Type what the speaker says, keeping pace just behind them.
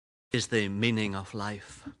Is the meaning of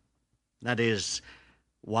life. That is,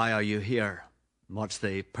 why are you here? What's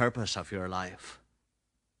the purpose of your life?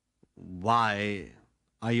 Why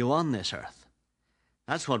are you on this earth?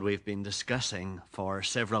 That's what we've been discussing for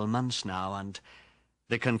several months now, and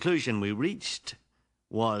the conclusion we reached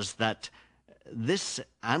was that this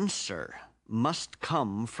answer must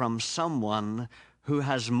come from someone who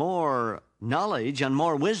has more knowledge and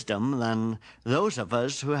more wisdom than those of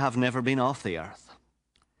us who have never been off the earth.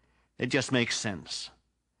 It just makes sense.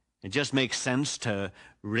 It just makes sense to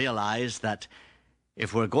realize that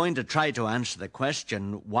if we're going to try to answer the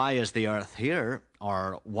question, why is the earth here,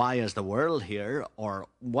 or why is the world here, or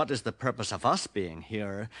what is the purpose of us being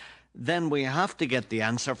here, then we have to get the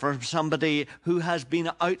answer from somebody who has been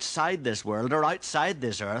outside this world or outside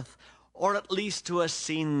this earth, or at least who has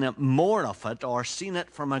seen more of it or seen it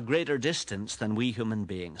from a greater distance than we human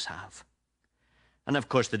beings have. And of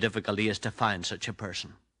course the difficulty is to find such a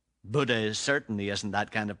person. Buddha certainly isn't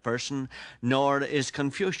that kind of person, nor is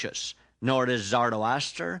Confucius, nor is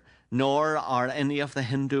Zoroaster, nor are any of the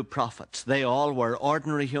Hindu prophets. They all were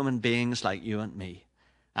ordinary human beings like you and me,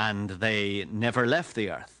 and they never left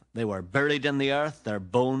the earth. They were buried in the earth. Their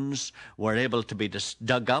bones were able to be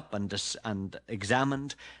dug up and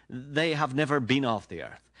examined. They have never been off the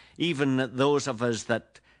earth. Even those of us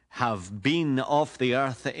that have been off the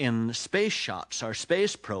earth in space shots or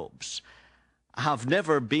space probes have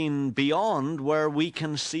never been beyond where we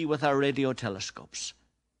can see with our radio telescopes.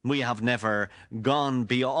 We have never gone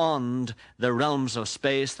beyond the realms of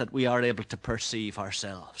space that we are able to perceive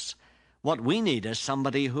ourselves. What we need is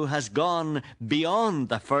somebody who has gone beyond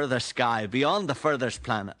the furthest sky, beyond the furthest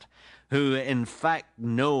planet, who in fact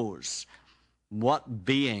knows what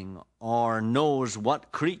being or knows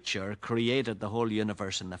what creature created the whole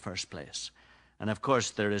universe in the first place. And of course,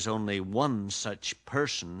 there is only one such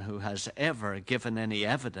person who has ever given any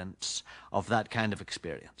evidence of that kind of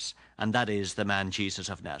experience, and that is the man Jesus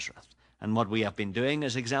of Nazareth. And what we have been doing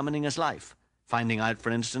is examining his life, finding out, for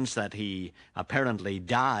instance, that he apparently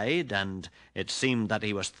died, and it seemed that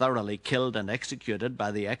he was thoroughly killed and executed by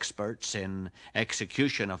the experts in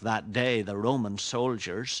execution of that day, the Roman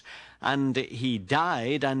soldiers. And he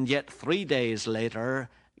died, and yet 3 days later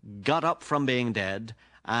got up from being dead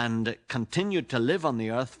and continued to live on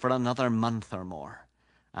the earth for another month or more,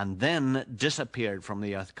 and then disappeared from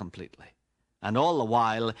the earth completely. And all the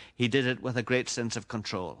while, he did it with a great sense of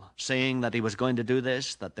control, saying that he was going to do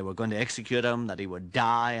this, that they were going to execute him, that he would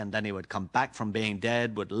die, and then he would come back from being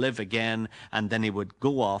dead, would live again, and then he would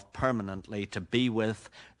go off permanently to be with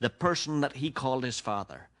the person that he called his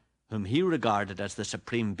Father, whom he regarded as the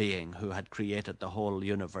supreme being who had created the whole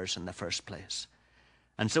universe in the first place.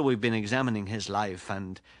 And so we've been examining his life,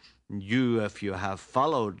 and you, if you have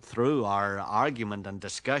followed through our argument and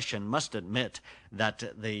discussion, must admit that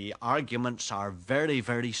the arguments are very,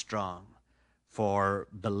 very strong for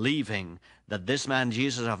believing that this man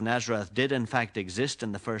Jesus of Nazareth did in fact exist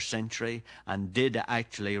in the first century and did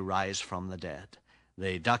actually rise from the dead.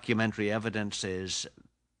 The documentary evidence is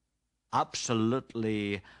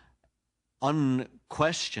absolutely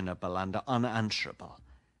unquestionable and unanswerable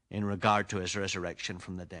in regard to his resurrection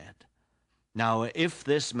from the dead. Now, if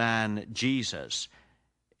this man, Jesus,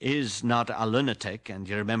 is not a lunatic, and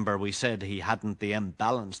you remember we said he hadn't the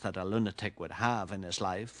imbalance that a lunatic would have in his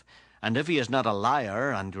life, and if he is not a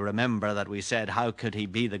liar, and you remember that we said how could he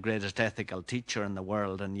be the greatest ethical teacher in the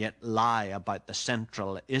world and yet lie about the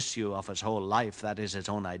central issue of his whole life, that is his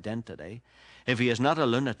own identity. If he is not a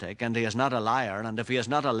lunatic, and he is not a liar, and if he is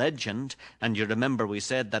not a legend, and you remember we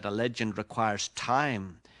said that a legend requires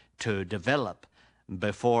time to develop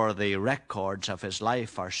before the records of his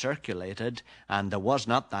life are circulated, and there was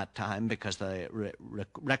not that time because the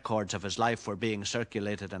records of his life were being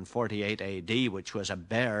circulated in 48 AD, which was a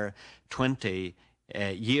bare 20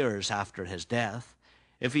 years after his death.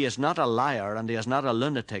 If he is not a liar, and he is not a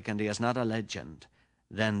lunatic, and he is not a legend,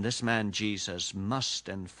 then this man Jesus must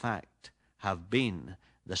in fact have been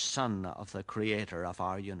the Son of the Creator of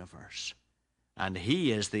our universe. And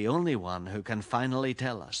he is the only one who can finally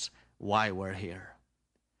tell us why we're here.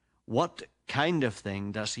 What kind of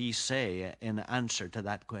thing does he say in answer to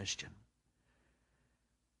that question?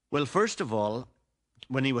 Well, first of all,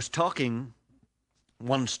 when he was talking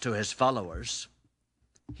once to his followers,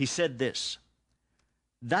 he said this: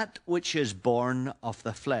 "That which is born of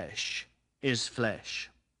the flesh is flesh."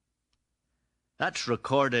 That's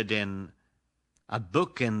recorded in a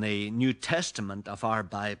book in the New Testament of our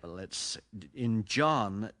Bible. It's in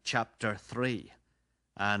John chapter 3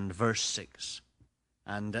 and verse 6.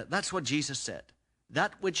 And that's what Jesus said.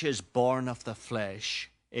 That which is born of the flesh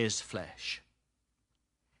is flesh.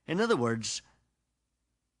 In other words,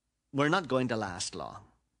 we're not going to last long.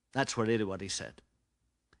 That's really what he said.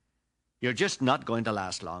 You're just not going to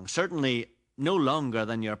last long. Certainly no longer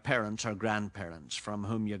than your parents or grandparents from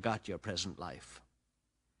whom you got your present life.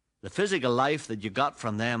 The physical life that you got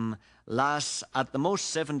from them lasts at the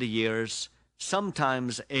most 70 years,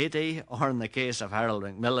 sometimes 80, or in the case of Harold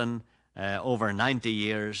Macmillan, over 90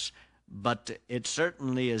 years. But it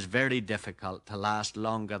certainly is very difficult to last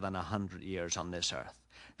longer than 100 years on this earth.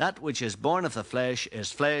 That which is born of the flesh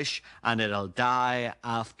is flesh, and it'll die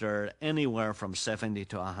after anywhere from 70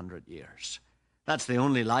 to 100 years. That's the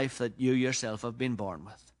only life that you yourself have been born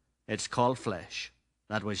with. It's called flesh.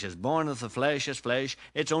 That which is born of the flesh is flesh.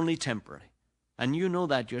 It's only temporary. And you know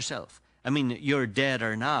that yourself. I mean, you're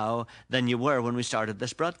deader now than you were when we started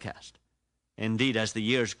this broadcast. Indeed, as the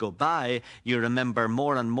years go by, you remember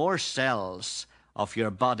more and more cells of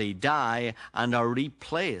your body die and are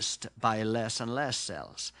replaced by less and less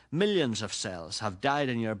cells. Millions of cells have died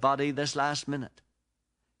in your body this last minute.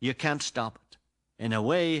 You can't stop it. In a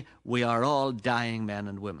way, we are all dying men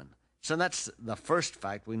and women. So that's the first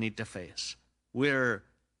fact we need to face. We're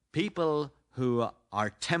people who are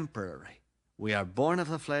temporary. We are born of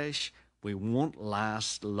the flesh. We won't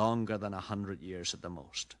last longer than 100 years at the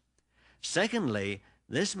most. Secondly,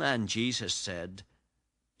 this man Jesus said,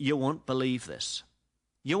 you won't believe this.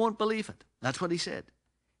 You won't believe it. That's what he said.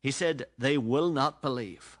 He said, they will not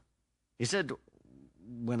believe. He said,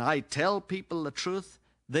 when I tell people the truth,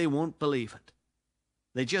 they won't believe it.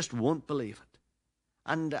 They just won't believe it.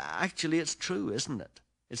 And actually it's true, isn't it?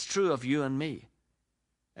 It's true of you and me.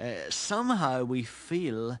 Somehow we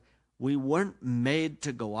feel we weren't made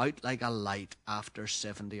to go out like a light after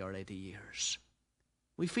 70 or 80 years.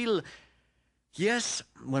 We feel, yes,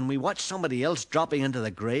 when we watch somebody else dropping into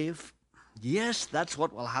the grave, yes, that's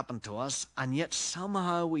what will happen to us, and yet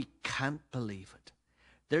somehow we can't believe it.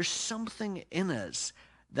 There's something in us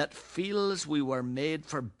that feels we were made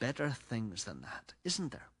for better things than that,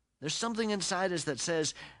 isn't there? There's something inside us that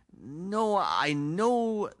says, no, I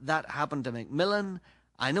know that happened to Macmillan,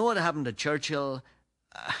 I know it happened to Churchill,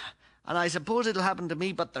 and I suppose it'll happen to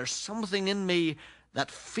me, but there's something in me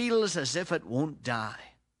that feels as if it won't die.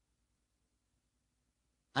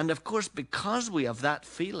 And of course, because we have that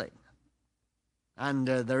feeling, and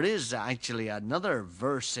there is actually another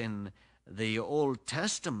verse in the Old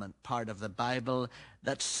Testament part of the Bible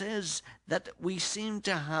that says that we seem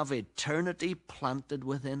to have eternity planted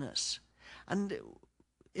within us. And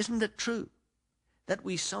isn't it true that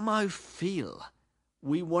we somehow feel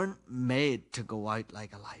we weren't made to go out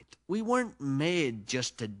like a light? We weren't made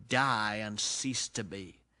just to die and cease to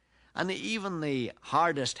be. And even the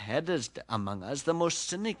hardest-headed among us, the most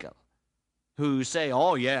cynical, who say,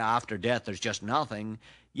 oh yeah, after death there's just nothing,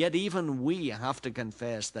 yet even we have to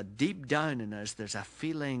confess that deep down in us there's a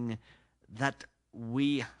feeling that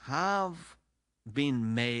we have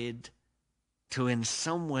been made to in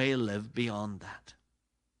some way live beyond that.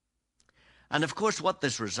 And of course what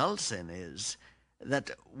this results in is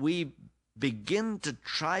that we begin to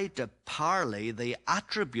try to parlay the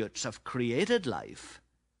attributes of created life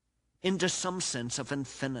into some sense of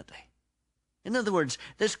infinity. In other words,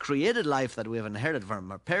 this created life that we have inherited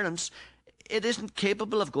from our parents, it isn't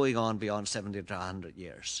capable of going on beyond 70 to 100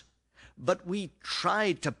 years. But we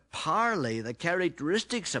try to parlay the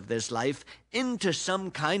characteristics of this life into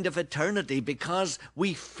some kind of eternity because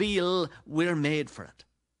we feel we're made for it.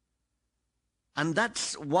 And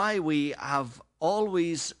that's why we have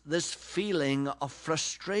always this feeling of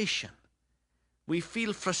frustration. We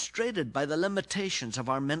feel frustrated by the limitations of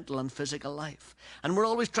our mental and physical life. And we're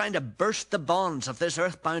always trying to burst the bonds of this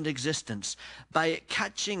earthbound existence by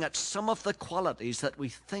catching at some of the qualities that we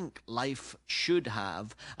think life should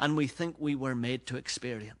have and we think we were made to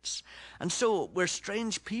experience. And so we're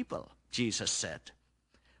strange people, Jesus said.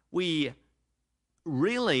 We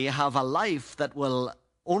really have a life that will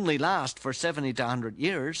only last for 70 to 100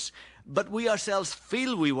 years, but we ourselves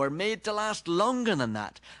feel we were made to last longer than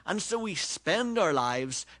that. And so we spend our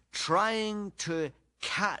lives trying to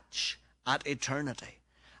catch at eternity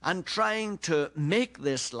and trying to make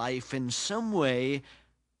this life in some way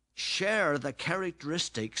share the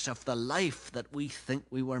characteristics of the life that we think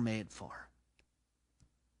we were made for.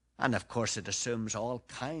 And of course it assumes all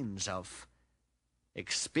kinds of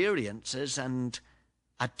experiences and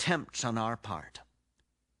attempts on our part.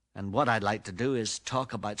 And what I'd like to do is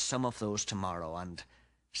talk about some of those tomorrow and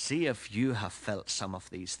see if you have felt some of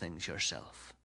these things yourself.